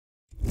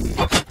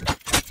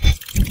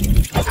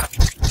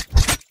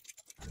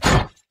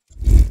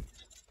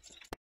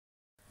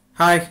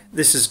Hi,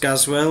 this is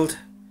Gazworld.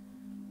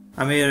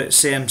 I'm here at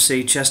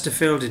CMC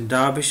Chesterfield in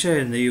Derbyshire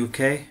in the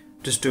UK,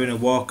 just doing a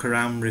walk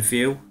around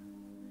review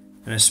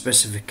and a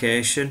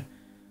specification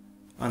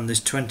on this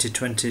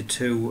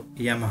 2022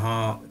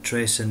 Yamaha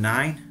Tracer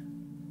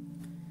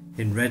 9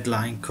 in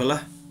Redline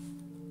colour.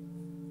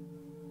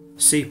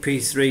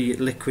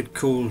 CP3 liquid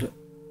cooled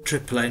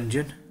triple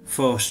engine,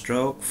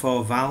 4-stroke,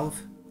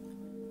 4-valve,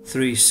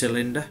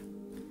 3-cylinder,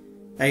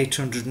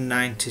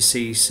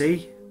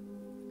 890cc.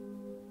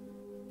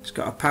 It's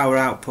got a power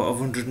output of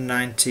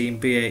 119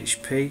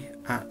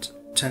 bhp at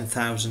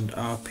 10,000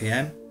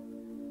 rpm,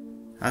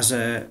 has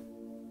a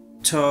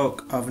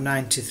torque of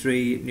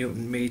 93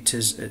 newton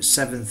meters at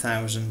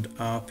 7,000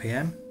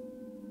 rpm.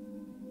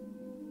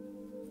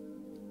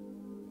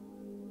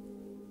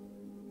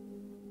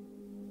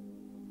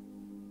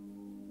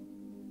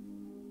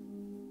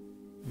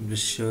 I'm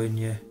just showing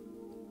you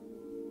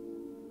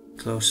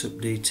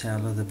close-up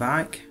detail of the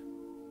bike.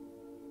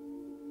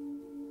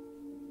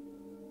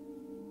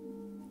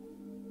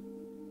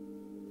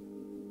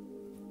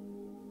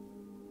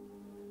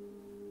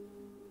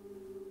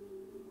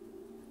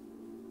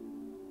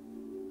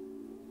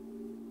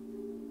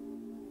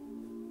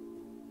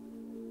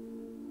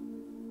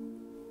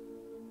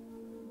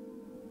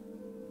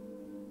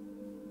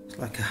 It's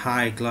like a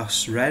high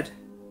gloss red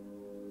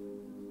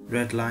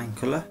line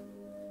colour.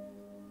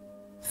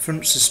 The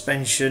front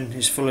suspension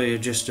is fully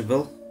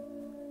adjustable,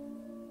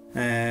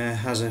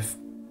 has a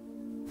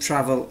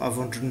travel of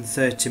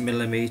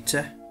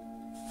 130mm,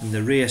 and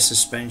the rear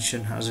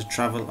suspension has a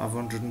travel of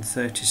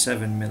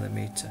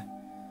 137mm.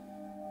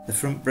 The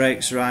front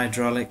brakes are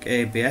hydraulic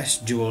ABS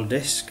dual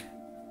disc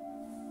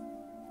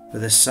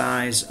with a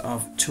size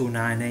of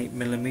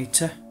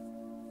 298mm.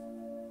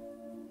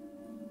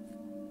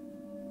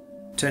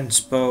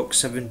 10-spoke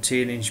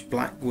 17-inch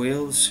black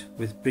wheels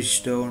with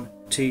Bridgestone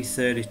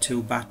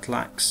T32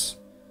 Batlax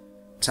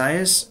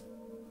tyres.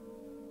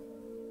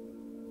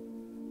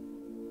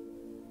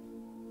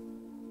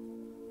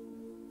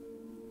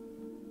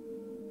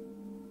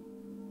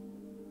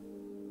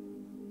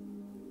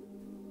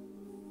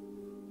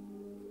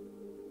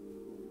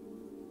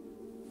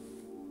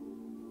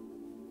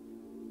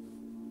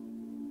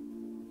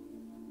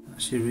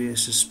 That's your rear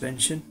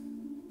suspension.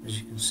 As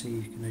you can see,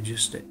 you can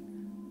adjust it.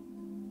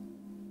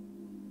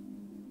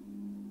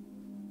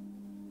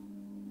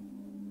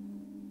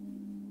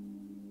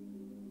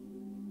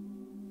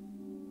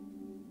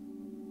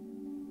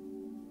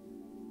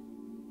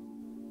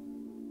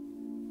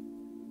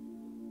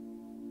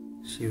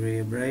 Your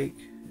rear brake,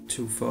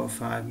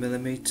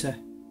 245mm.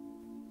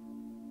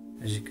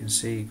 As you can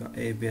see, you've got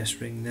ABS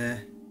ring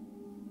there.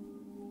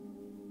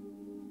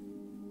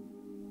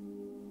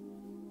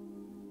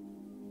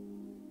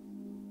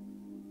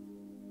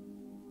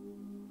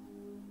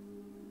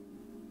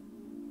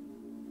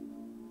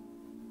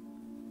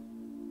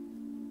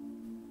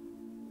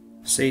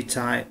 Seat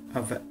height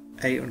of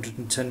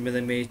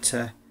 810mm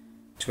to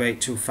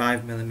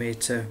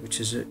 825mm,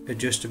 which is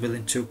adjustable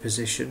in 2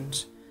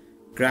 positions.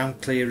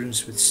 Ground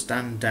clearance with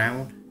stand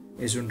down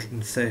is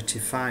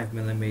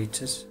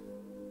 135mm.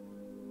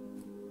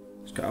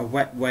 It's got a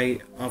wet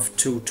weight of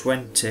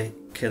 220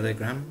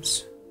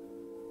 kilograms,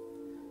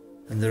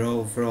 and their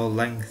overall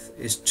length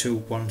is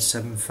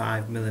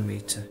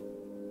 2175mm.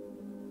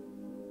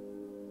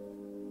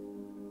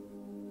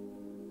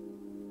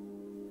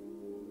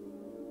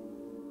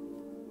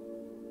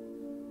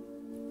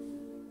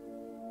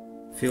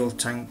 Fuel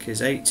tank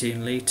is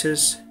 18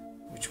 litres,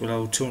 which will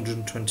hold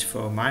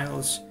 224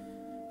 miles.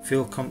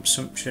 Fuel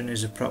consumption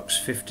is approx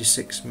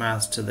 56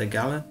 miles to the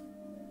gallon.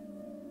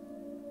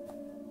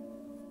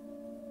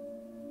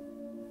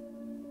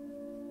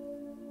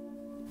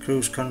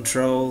 Cruise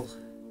control,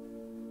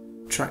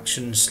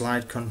 traction and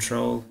slide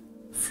control,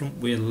 front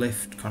wheel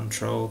lift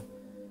control,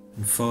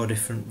 and 4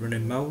 different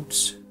running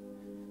modes.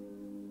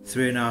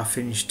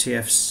 3.5-inch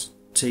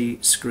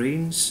TFT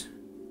screens.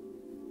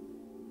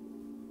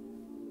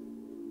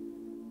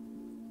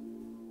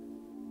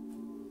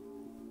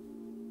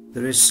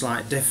 There is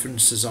slight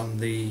differences on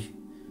the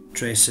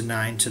Tracer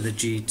 9 to the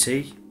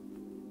GT.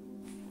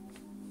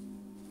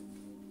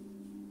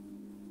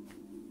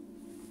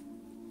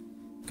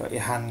 Got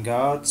your hand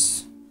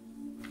guards.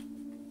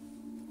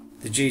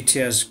 The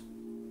GT has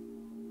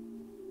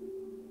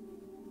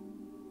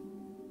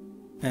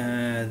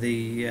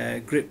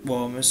the grip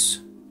warmers,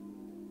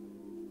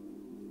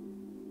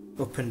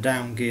 up and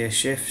down gear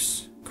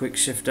shifts, quick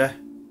shifter,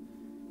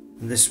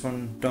 and this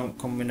one don't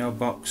come with no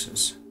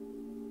boxes.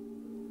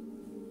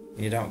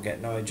 You don't get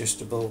no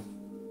adjustable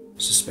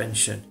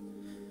suspension.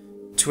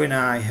 Twin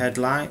eye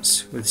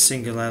headlights with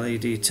single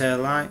LED tail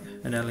light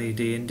and LED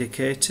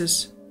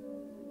indicators.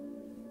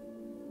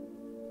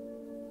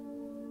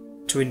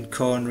 Twin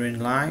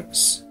cornering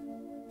lights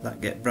that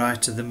get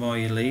brighter the more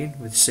you lean,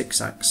 with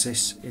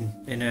 6-axis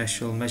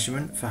inertial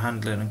measurement for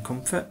handling and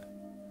comfort.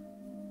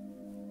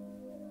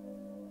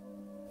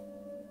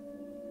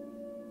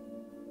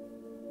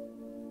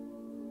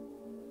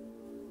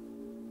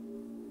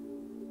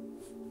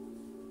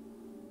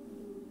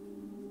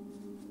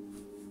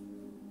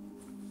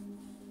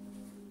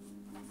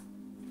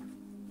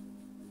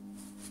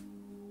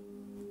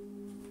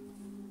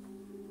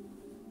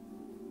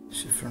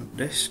 It's your front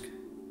disc.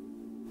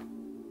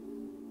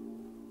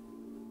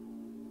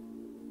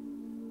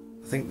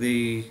 I think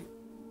the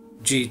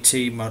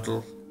GT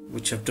model,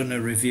 which I've done a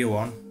review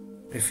on,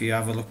 if you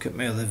have a look at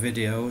my other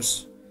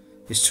videos,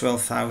 is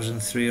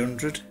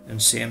 12,300, and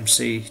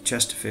CMC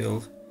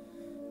Chesterfield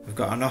I've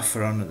got an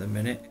offer on at the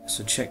minute,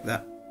 so check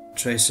that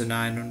Tracer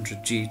 900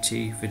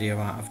 GT video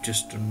out I've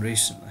just done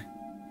recently.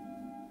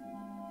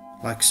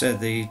 Like I said,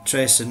 the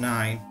Tracer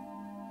 9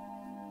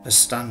 as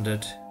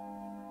standard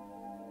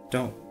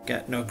don't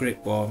get no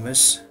grip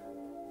warmers.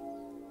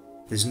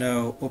 There's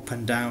no up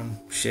and down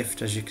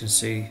shift, as you can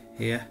see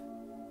here.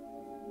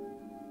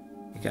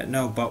 You get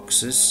no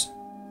boxes,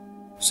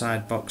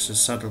 side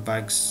boxes,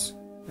 saddlebags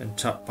and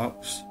top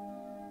box,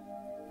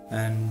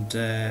 and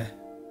the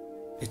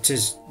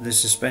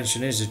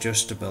suspension is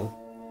adjustable,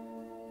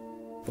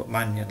 but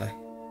manually.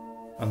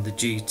 On the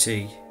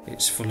GT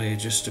it's fully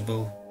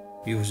adjustable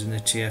using the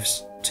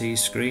TFT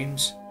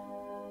screens.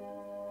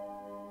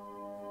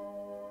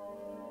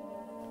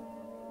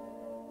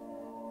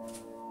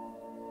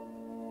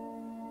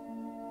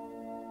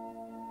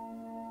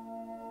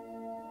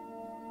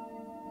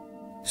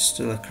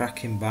 Still a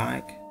cracking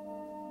bike,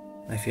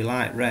 and if you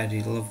like red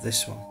you'll love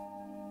this one.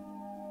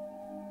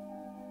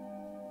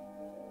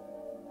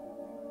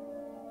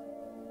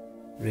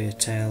 Rear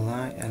tail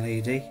light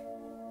LED.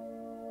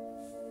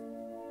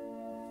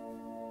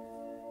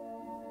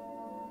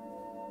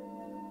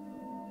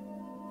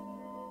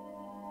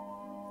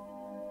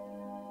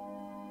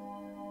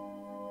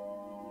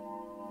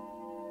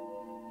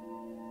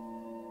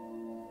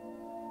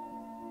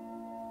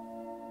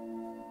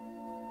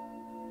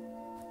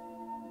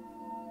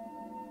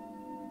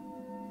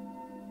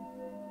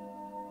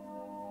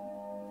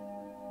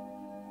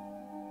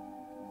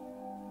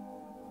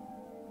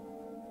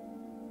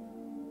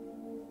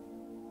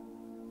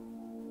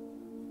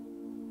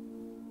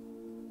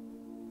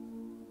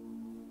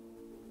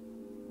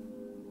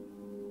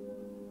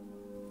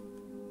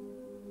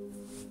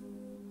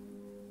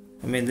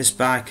 I mean, this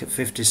bike at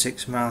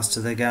 56 miles to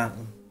the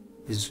gallon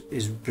is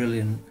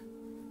brilliant.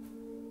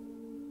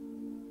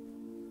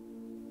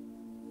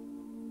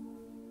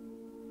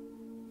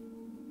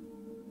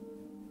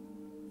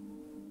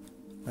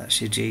 That's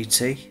your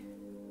GT.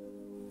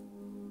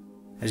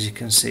 As you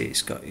can see,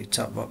 it's got your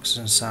top boxes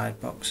and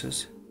side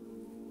boxes.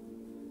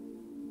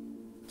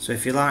 So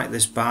if you like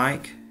this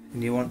bike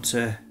and you want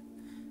to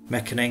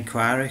make an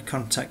inquiry,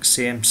 contact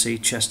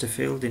CMC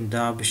Chesterfield in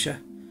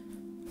Derbyshire.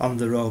 On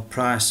the road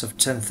price of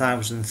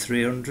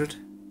 10,300,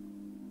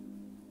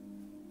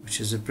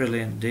 which is a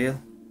brilliant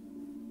deal.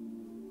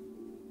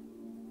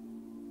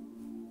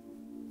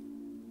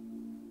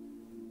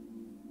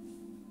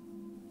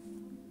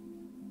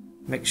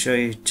 Make sure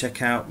you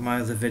check out my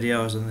other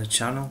videos on the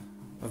channel.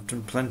 I've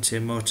done plenty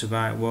of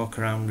motorbike walk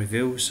around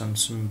reviews on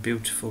some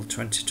beautiful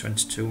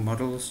 2022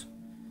 models.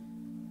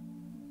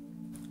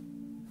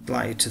 I'd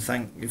like to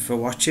thank you for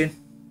watching.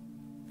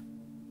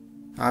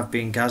 I've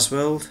been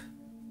Gazworld.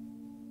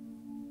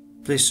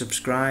 Please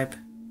subscribe.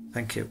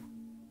 Thank you.